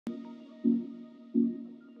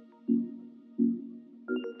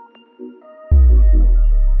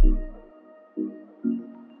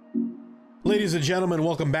Ladies and gentlemen,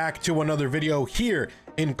 welcome back to another video here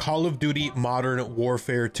in Call of Duty Modern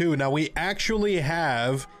Warfare 2. Now we actually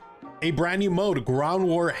have a brand new mode. Ground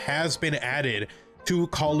War has been added to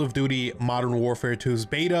Call of Duty Modern Warfare 2's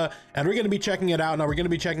beta, and we're going to be checking it out. Now we're going to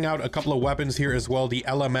be checking out a couple of weapons here as well. The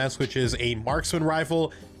LMS, which is a marksman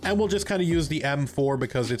rifle, and we'll just kind of use the M4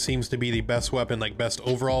 because it seems to be the best weapon, like best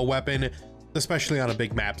overall weapon, especially on a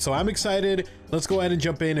big map. So I'm excited. Let's go ahead and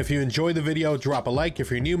jump in. If you enjoyed the video, drop a like.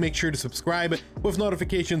 If you're new, make sure to subscribe with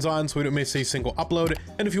notifications on so we don't miss a single upload.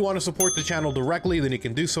 And if you want to support the channel directly, then you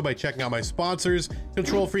can do so by checking out my sponsors,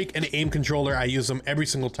 Control Freak and Aim Controller. I use them every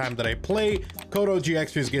single time that I play. Code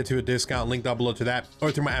OGXRAYZ get to a discount, link down below to that,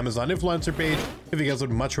 or through my Amazon influencer page if you guys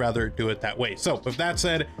would much rather do it that way. So with that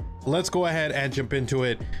said, let's go ahead and jump into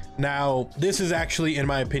it. Now, this is actually, in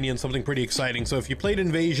my opinion, something pretty exciting. So if you played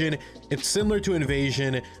Invasion, it's similar to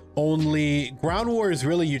Invasion, only Ground War is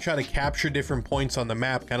really you try to capture different points on the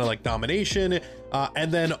map, kind of like domination.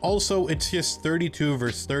 And then also it's just 32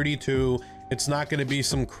 versus 32. It's not going to be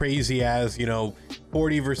some crazy as, you know,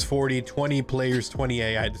 40 versus 40, 20 players, 20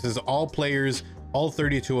 AI. This is all players, all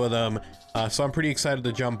 32 of them. So I'm pretty excited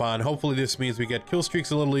to jump on. Hopefully this means we get kill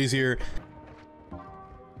streaks a little easier.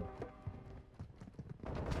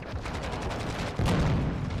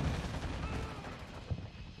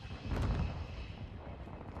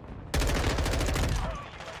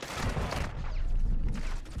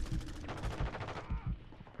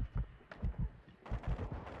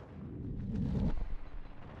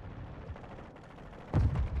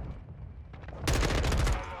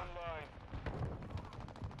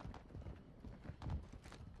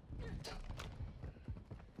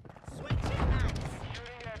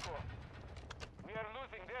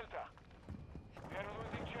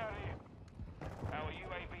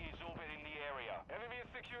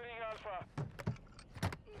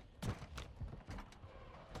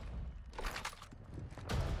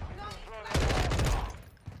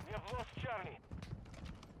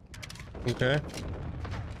 Okay.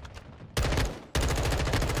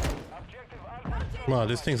 Wow,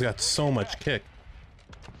 this thing's got so much kick.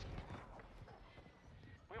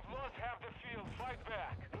 We've lost half the field. Fight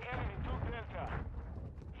back. The enemy took Delta.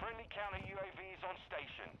 Friendly counter UAVs on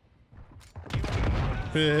station.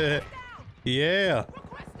 Yeah.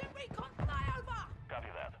 Requesting recon flyover. Copy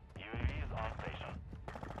that. UAVs on station.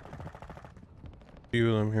 Few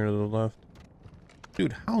of them here to the left.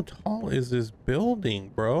 Dude, how tall is this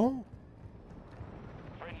building, bro?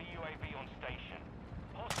 Friendly UAV on station.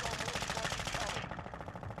 Hostile coming.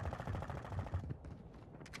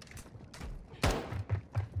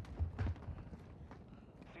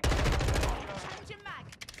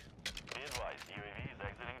 Be advised, UAV is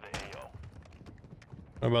exiting the AO.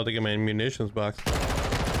 I'm about to get my munitions box.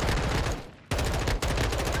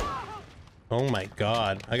 Oh my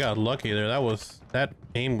god, I got lucky there. That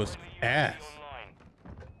aim was ass.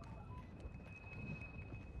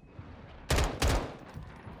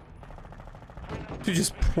 You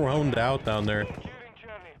just proned out down there,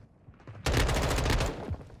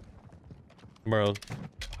 bro.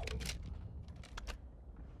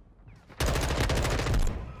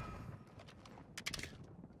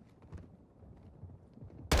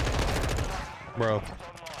 Bro.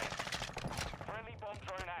 Friendly bomb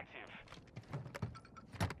drone active.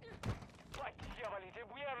 Right,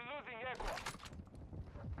 we are losing aircraft.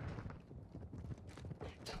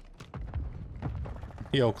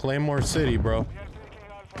 Yo, Claymore City, bro.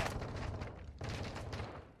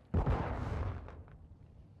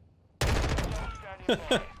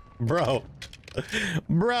 Bro.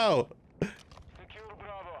 Bro. Secure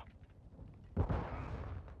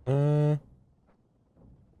Bravo.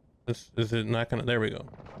 This is it not gonna, there we go.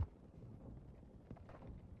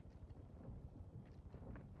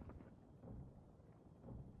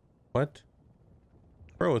 What?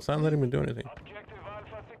 Bro, it's not letting me do anything. Objective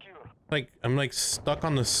Alpha secure. Like, I'm like stuck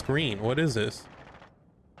on the screen. What is this?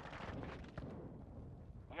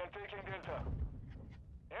 We are taking Delta.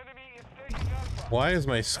 Enemy is taking Alpha. Why is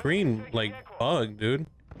my screen like bugged, dude?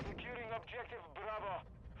 Securing objective Bravo.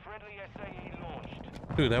 Friendly SAE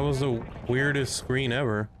launched. Dude, that was the weirdest screen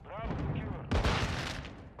ever. Bravo secure.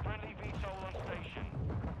 Friendly VTOL on station.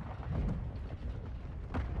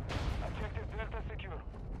 Objective Delta secure.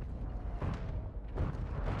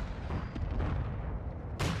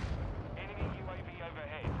 Enemy UAV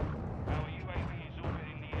overhead. Our UAV is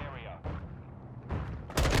orbiting the area.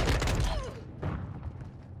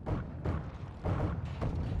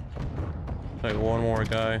 Like one more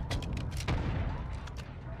guy.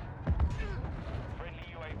 Friendly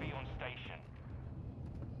UAV on station.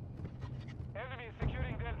 Enemy is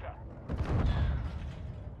securing Delta.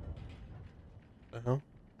 The hell?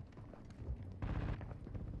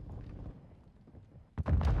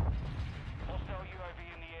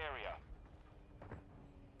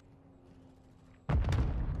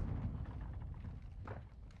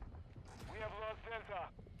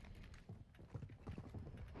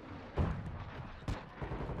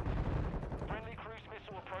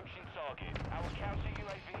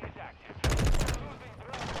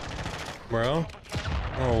 Bro.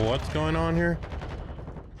 Oh, what's going on here?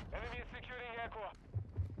 Enemy is securing Echo.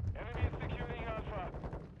 Enemy is securing Alpha.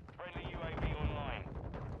 Friendly UAV online.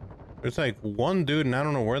 There's like one dude and I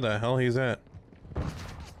don't know where the hell he's at.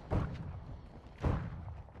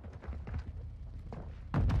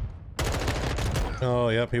 Oh,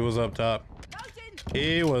 yep, he was up top.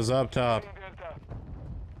 He was up top.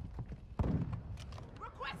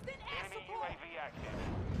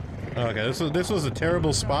 Okay, this was a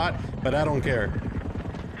terrible spot, but I don't care.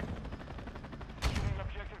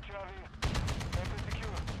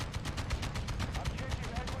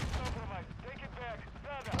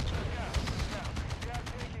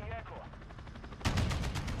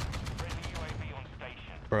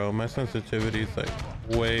 Bro, my sensitivity is like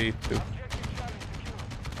way too.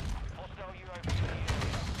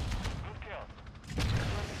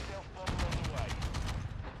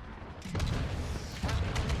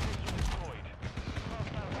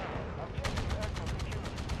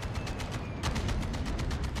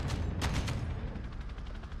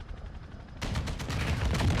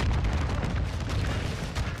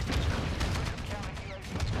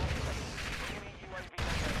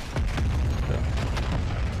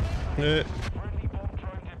 Friendly bomb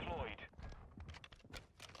drone deployed.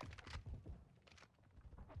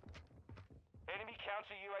 Enemy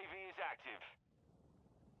counter UAV is active.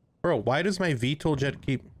 Bro, why does my VTOL jet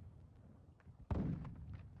keep...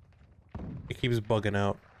 It keeps bugging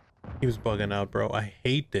out. It keeps bugging out, bro. I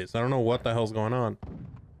hate this. I don't know what the hell's going on.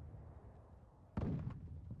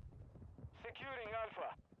 Securing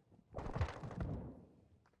Alpha.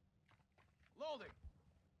 Loading.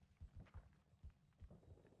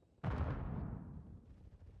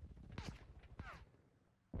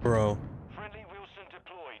 Bro. Friendly Wilson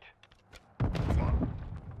deployed.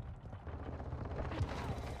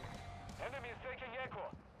 Enemy is taking Echo.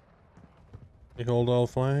 You hold all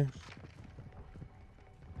flags.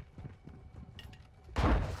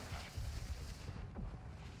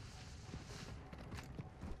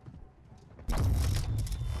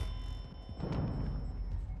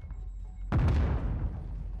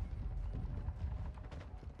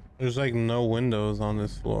 There's like no windows on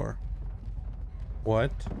this floor.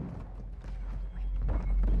 What?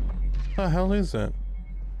 What the hell is that?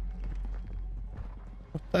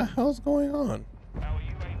 What the hell's going on? Our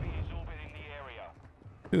UAV is orbiting the area.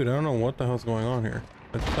 Dude, I don't know what the hell's going on here.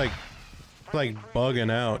 It's like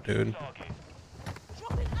bugging out, dude.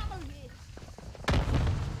 Dropping ammo here.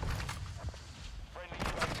 Friendly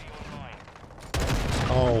UAV online.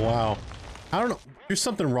 Oh wow. I don't know. There's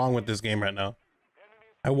something wrong with this game right now.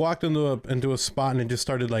 I walked into a spot and it just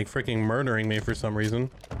started like freaking murdering me for some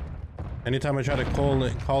reason. Anytime I try to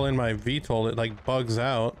call in my VTOL, it like bugs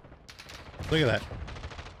out. Look at that.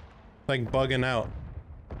 It's like bugging out.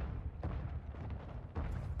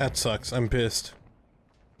 That sucks. I'm pissed.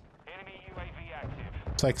 Enemy UAV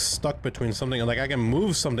active. It's like stuck between something. Like I can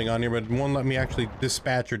move something on here, but it won't let me actually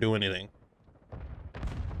dispatch or do anything.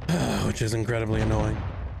 Which is incredibly annoying.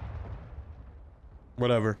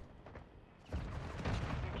 Whatever.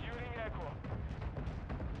 Securing Echo.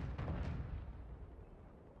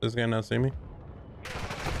 This guy not see me?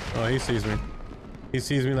 Oh, he sees me. He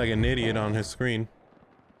sees me like an idiot on his screen.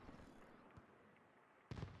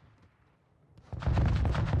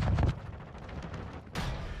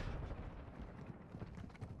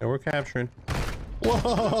 And we're capturing.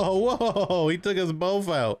 Whoa, whoa, he took us both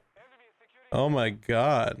out. Oh my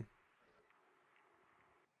god.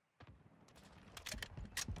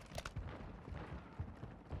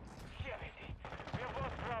 We have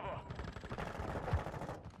lost Bravo.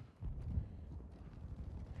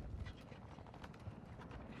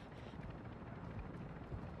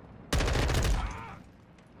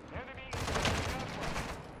 Enemy is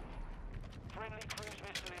friendly cruise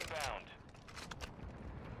missile inbound.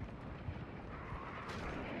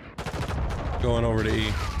 Going over to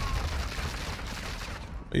E.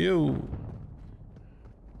 Yo.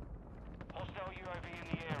 Hostile UAV in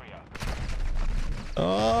the area.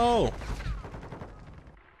 Oh.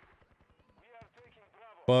 We are taking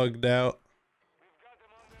Bravo. Bugged out. We've got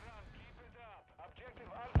them on the run. Keep it up. Objective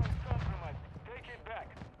Alpha is compromised. Take it back.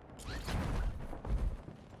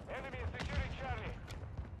 Enemy is securing Charlie.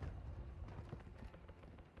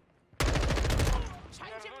 We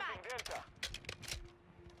are losing Delta.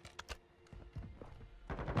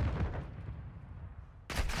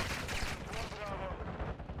 One Bravo.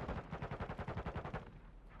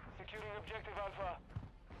 Securing objective Alpha.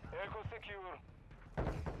 Echo secure.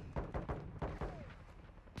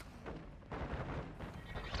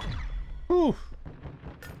 Whew.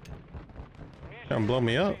 Don't blow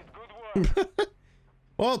me up. Good work.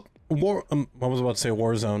 Well, I was about to say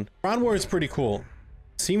Warzone. Ground War is pretty cool.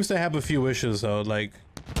 Seems to have a few issues though. Like,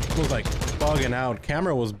 it was like bugging out.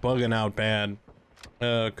 Camera was bugging out bad.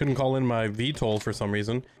 Couldn't call in my VTOL for some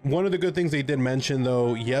reason. One of the good things they did mention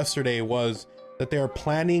though yesterday was that they are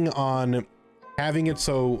planning on having it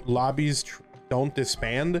so lobbies don't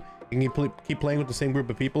disband. You can keep playing with the same group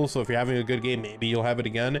of people. So if you're having a good game, maybe you'll have it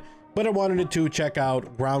again. But I wanted to check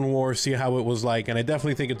out Ground War, see how it was like, and I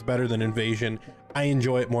definitely think it's better than Invasion. I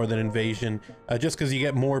enjoy it more than Invasion, just because you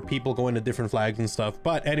get more people going to different flags and stuff.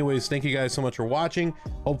 But anyways, thank you guys so much for watching.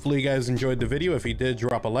 Hopefully you guys enjoyed the video. If you did,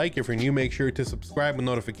 drop a like. If you're new, make sure to subscribe with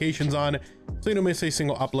notifications on so you don't miss a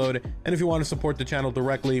single upload. And if you want to support the channel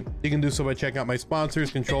directly, you can do so by checking out my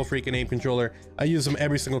sponsors, Control Freak and Aim Controller. I use them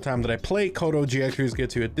every single time that I play. Code OGXRAYZ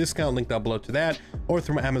gets you a discount, link down below to that, or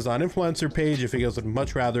through my Amazon influencer page if you guys would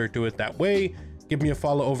much rather do it that way. Give me a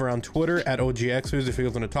follow over on Twitter at OGXRAYZ if you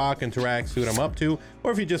guys want to talk, interact, see what I'm up to,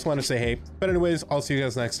 or if you just want to say hey. But anyways, I'll see you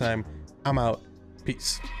guys next time. I'm out.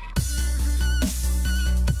 Peace.